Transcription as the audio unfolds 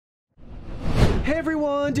Hey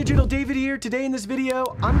everyone, Digital David here. Today in this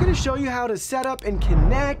video, I'm going to show you how to set up and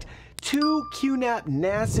connect two Qnap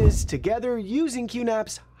NASs together using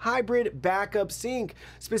Qnap's hybrid backup sync.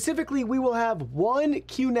 Specifically, we will have one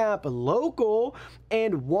Qnap local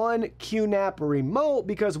and one Qnap remote,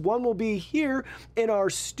 because one will be here in our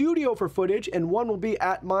studio for footage and one will be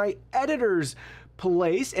at my editor's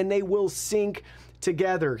place, and they will sync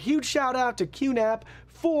together. Huge shout out to Qnap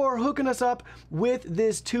for hooking us up with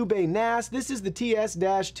this 2-bay NAS. This is the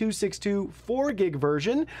TS-262 4GB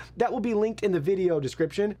version that will be linked in the video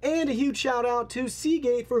description. And a huge shout out to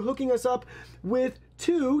Seagate for hooking us up with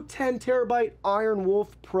two 10TB Iron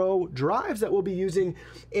Wolf Pro drives that we'll be using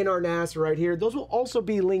in our NAS right here. Those will also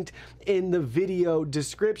be linked in the video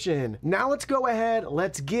description. Now let's go ahead,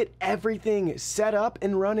 let's get everything set up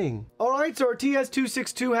and running. All right, so our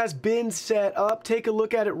TS-262 has been set up. Take a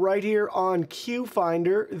look at it right here on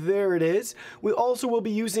QFinder. There it is. We also will be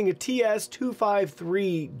using a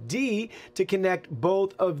TS-253D to connect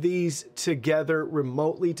both of these together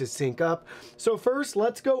remotely to sync up. So first,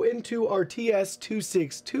 let's go into our TS-262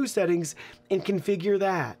 settings and configure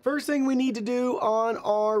that. First thing we need to do on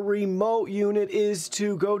our remote unit is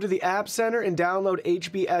to go to the App Center and download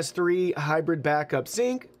HBS3 Hybrid Backup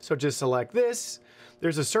Sync. So just select this.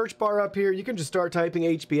 There's a search bar up here. You can just start typing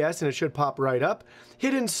HBS and it should pop right up.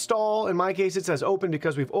 Hit install. In my case, it says open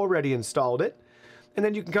because we've already installed it. And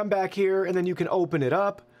then you can come back here and then you can open it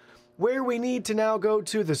up, where we need to now go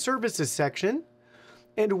to the services section.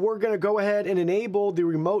 And we're going to go ahead and enable the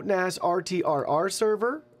remote NAS RTRR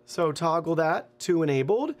server. So toggle that to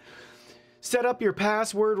enabled. Set up your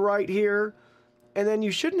password right here. And then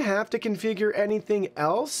you shouldn't have to configure anything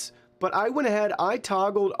else. But I went ahead, I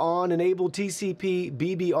toggled on enable TCP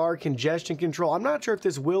BBR congestion control. I'm not sure if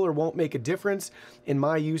this will or won't make a difference in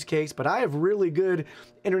my use case, but I have really good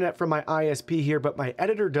internet from my ISP here, but my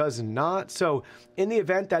editor does not. So in the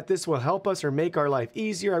event that this will help us or make our life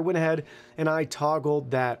easier, I went ahead and I toggled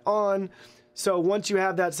that on. So once you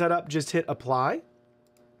have that set up, just hit apply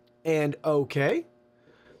and OK.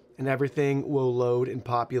 And everything will load and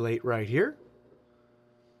populate right here.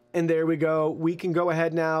 And there we go. We can go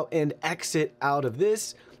ahead now and exit out of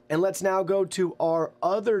this. And let's now go to our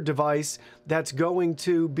other device that's going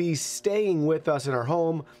to be staying with us in our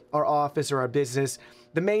home, our office, or our business.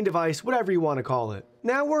 The main device, whatever you want to call it.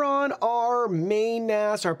 Now we're on our main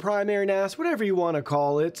NAS, our primary NAS, whatever you want to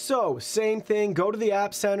call it. So same thing, go to the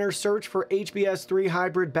App Center, search for HBS3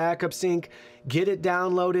 Hybrid Backup Sync, get it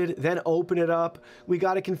downloaded, then open it up. We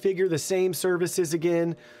got to configure the same services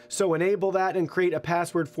again. So enable that and create a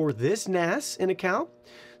password for this NAS and account.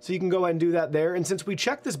 So you can go ahead and do that there. And since we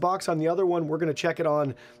checked this box on the other one, we're going to check it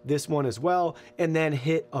on this one as well, and then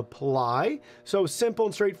hit apply. So simple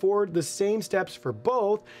and straightforward, the same steps for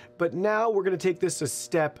both, but now we're going to take this a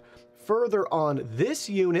step further on this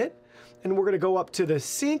unit, and we're going to go up to the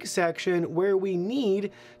sync section where we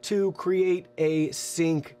need to create a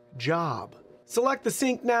sync job. Select the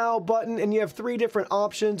sync now button and you have three different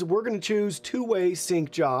options. We're going to choose two-way sync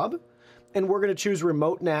job. And we're going to choose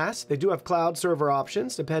remote NAS. They do have cloud server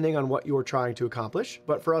options depending on what you're trying to accomplish.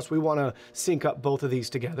 But for us, we want to sync up both of these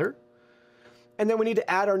together. And then we need to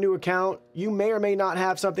add our new account. You may or may not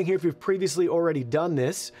have something here if you've previously already done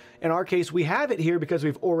this. In our case, we have it here because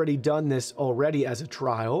we've already done this already as a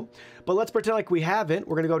trial. But let's pretend like we haven't.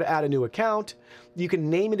 We're going to go to add a new account. You can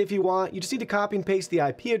name it if you want. You just need to copy and paste the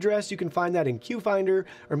IP address. You can find that in QFinder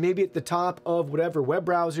or maybe at the top of whatever web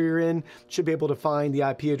browser you're in. You should be able to find the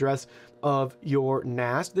IP address of your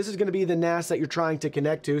NAS. This is going to be the NAS that you're trying to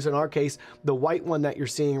connect to. So in our case, the white one that you're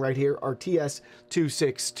seeing right here, our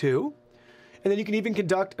TS-262. And then you can even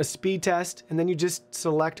conduct a speed test, and then you just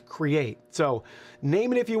select create. So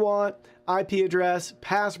name it if you want, IP address,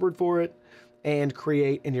 password for it, and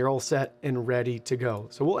create, and you're all set and ready to go.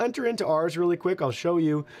 So we'll enter into ours really quick. I'll show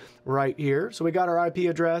you right here. So we got our IP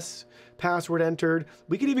address, password entered.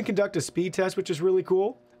 We can even conduct a speed test, which is really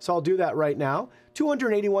cool. So I'll do that right now.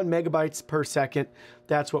 281 megabytes per second.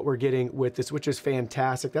 That's what we're getting with this, which is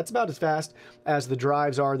fantastic. That's about as fast as the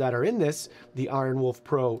drives are that are in this, the Iron Wolf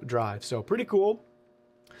Pro drive. So pretty cool.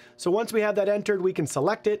 So once we have that entered, we can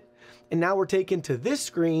select it. And now we're taken to this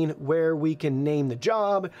screen where we can name the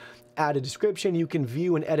job, add a description. You can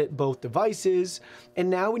view and edit both devices. And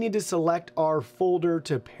now we need to select our folder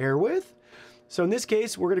to pair with. So in this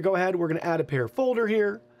case, we're going to go ahead, we're going to add a pair folder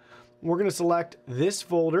here. We're going to select this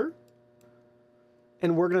folder,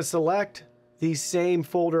 and we're going to select the same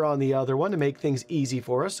folder on the other one to make things easy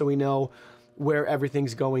for us so we know where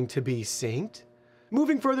everything's going to be synced.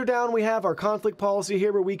 Moving further down, we have our conflict policy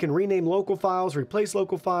here where we can rename local files, replace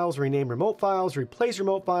local files, rename remote files, replace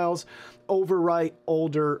remote files, overwrite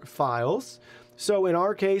older files. So in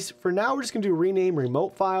our case, for now, we're just going to do rename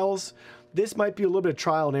remote files. This might be a little bit of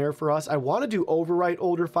trial and error for us. I want to do overwrite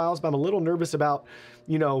older files, but I'm a little nervous about,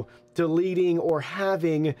 you know, deleting or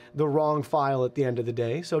having the wrong file at the end of the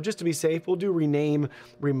day. So just to be safe, we'll do rename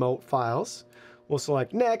remote files. We'll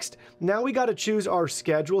select next. Now we got to choose our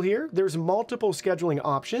schedule here. There's multiple scheduling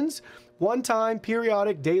options. One time,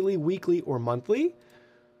 periodic, daily, weekly, or monthly.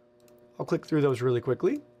 I'll click through those really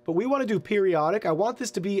quickly. But we want to do periodic. I want this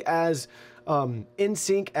to be as in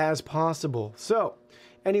sync as possible. So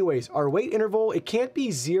anyways, our wait interval, it can't be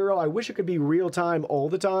 0. I wish it could be real time all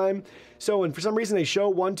the time. So, and for some reason they show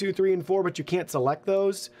 1, 2, 3, and 4, but you can't select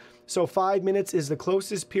those. So 5 minutes is the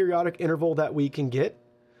closest periodic interval that we can get.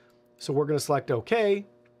 So we're going to select OK.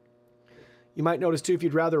 You might notice too, if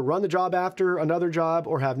you'd rather run the job after another job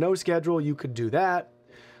or have no schedule, you could do that.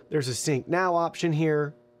 There's a sync now option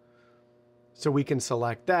here. So we can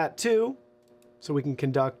select that too. So we can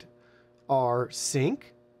conduct our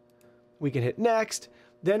sync. We can hit next.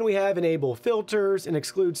 Then we have enable filters and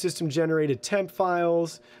exclude system generated temp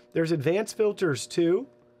files. There's advanced filters too,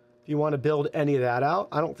 if you want to build any of that out.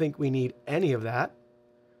 I don't think we need any of that.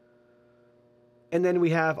 And then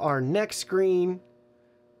we have our next screen.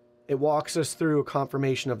 It walks us through a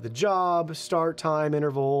confirmation of the job, start time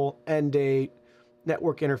interval, end date,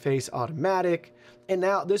 network interface automatic. And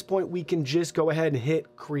now at this point, we can just go ahead and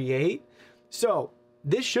hit create. So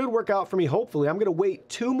this should work out for me, hopefully. I'm going to wait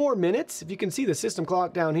 2 more minutes. If you can see the system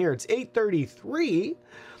clock down here, it's 8:33.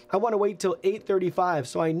 I want to wait till 8:35.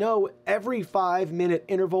 So I know every 5-minute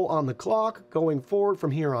interval on the clock going forward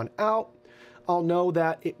from here on out, I'll know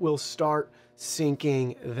that it will start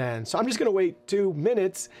syncing then. So I'm just going to wait 2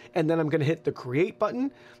 minutes and then I'm going to hit the create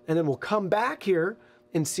button and then we'll come back here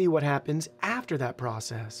and see what happens after that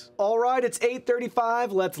process. All right, it's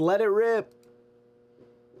 8:35. Let's let it rip.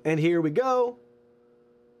 And here we go.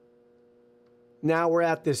 Now we're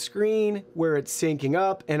at this screen where it's syncing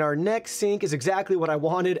up and our next sync is exactly what I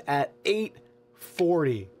wanted at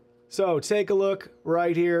 8:40. So take a look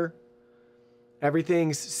right here.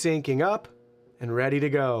 Everything's syncing up and ready to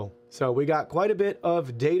go. So we got quite a bit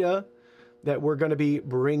of data that we're going to be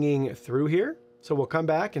bringing through here. So we'll come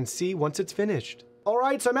back and see once it's finished. All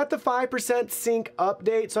right, so I'm at the 5% sync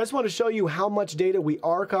update. So I just want to show you how much data we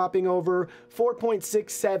are copying over.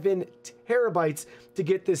 4.67 terabytes to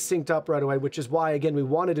get this synced up right away, which is why, again, we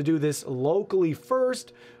wanted to do this locally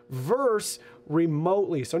first versus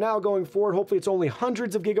remotely. So now going forward, hopefully it's only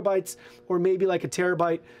hundreds of gigabytes or maybe like a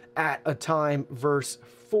terabyte at a time versus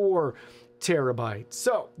 4 terabytes.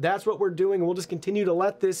 So that's what we're doing, and we'll just continue to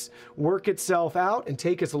let this work itself out and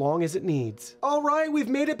take as long as it needs. All right, we've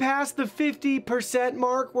made it past the 50%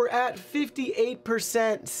 mark. We're at 58%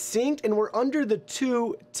 synced, and we're under the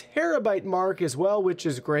 2 terabyte mark as well, which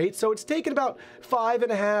is great. So it's taken about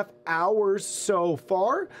 5.5 hours so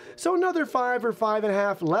far. So another 5 or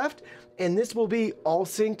 5.5 left, and this will be all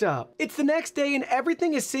synced up. It's the next day and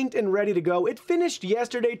everything is synced and ready to go. It finished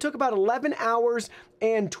yesterday, took about 11 hours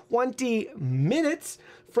and 20 minutes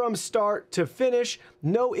from start to finish.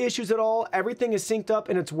 No issues at all. Everything is synced up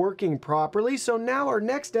and it's working properly. So now our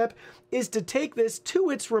next step is to take this to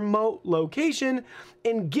its remote location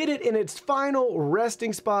and get it in its final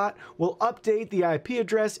resting spot. We'll update the IP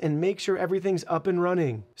address and make sure everything's up and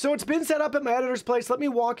running. So it's been set up at my editor's place. Let me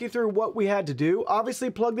walk you through what we had to do. Obviously,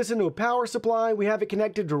 plug this into a power supply. We have it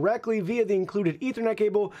connected directly via the included Ethernet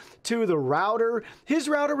cable to the router. His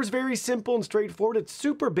router was very simple and straightforward. It's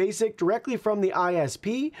super basic, directly from the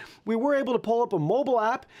ISP. We were able to pull up a mobile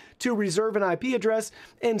app to reserve an IP address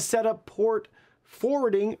and set up port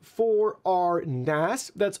forwarding for our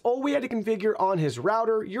NAS. That's all we had to configure on his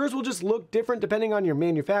router. Yours will just look different depending on your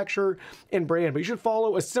manufacturer and brand, but you should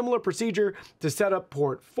follow a similar procedure to set up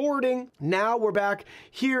port forwarding. Now we're back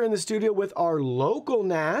here in the studio with our local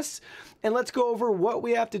NAS, and let's go over what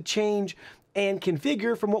we have to change and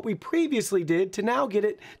configure from what we previously did to now get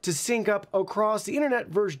it to sync up across the internet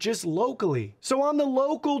versus just locally. So on the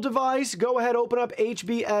local device, go ahead, open up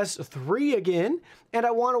HBS3 again, and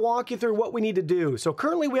I want to walk you through what we need to do. So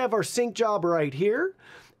currently we have our sync job right here.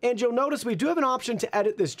 And you'll notice we do have an option to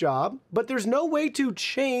edit this job, but there's no way to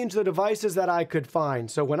change the devices that I could find.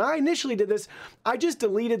 So when I initially did this, I just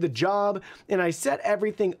deleted the job and I set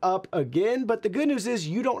everything up again. But the good news is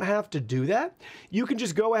you don't have to do that. You can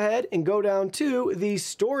just go ahead and go down to the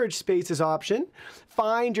storage spaces option,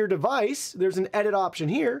 find your device. There's an edit option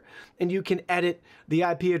here, and you can edit the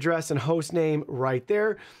IP address and host name right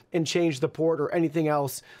there and change the port or anything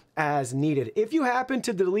else as needed. If you happen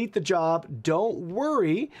to delete the job, don't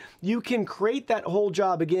worry. You can create that whole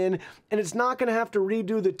job again, and it's not going to have to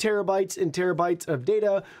redo the terabytes and terabytes of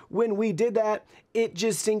data. When we did that, it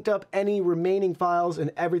just synced up any remaining files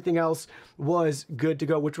and everything else was good to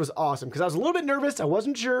go, which was awesome because I was a little bit nervous. I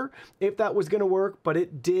wasn't sure if that was going to work, but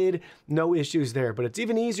it did. No issues there. But it's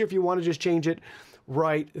even easier if you want to just change it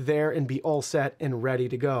right there and be all set and ready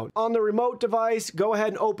to go. On the remote device, go ahead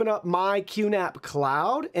and open up My Qnap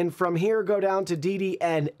Cloud, and from here go down to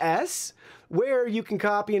DDNS, where you can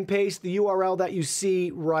copy and paste the URL that you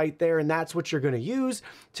see right there, and that's what you're going to use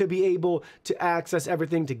to be able to access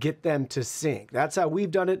everything to get them to sync. That's how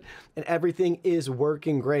we've done it, and everything is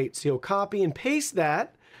working great. So you'll copy and paste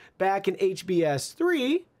that back in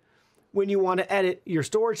HBS3 when you want to edit your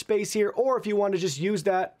storage space here, or if you want to just use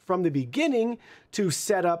that from the beginning to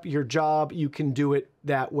set up your job, you can do it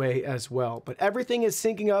that way as well. But everything is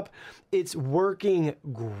syncing up. It's working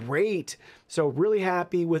great. So really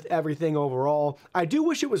happy with everything overall. I do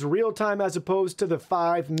wish it was real time as opposed to the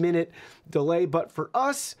 5-minute delay, but for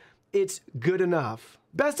us, it's good enough.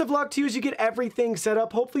 Best of luck to you as you get everything set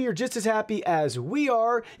up. Hopefully you're just as happy as we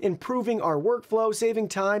are, improving our workflow, saving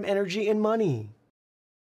time, energy, and money.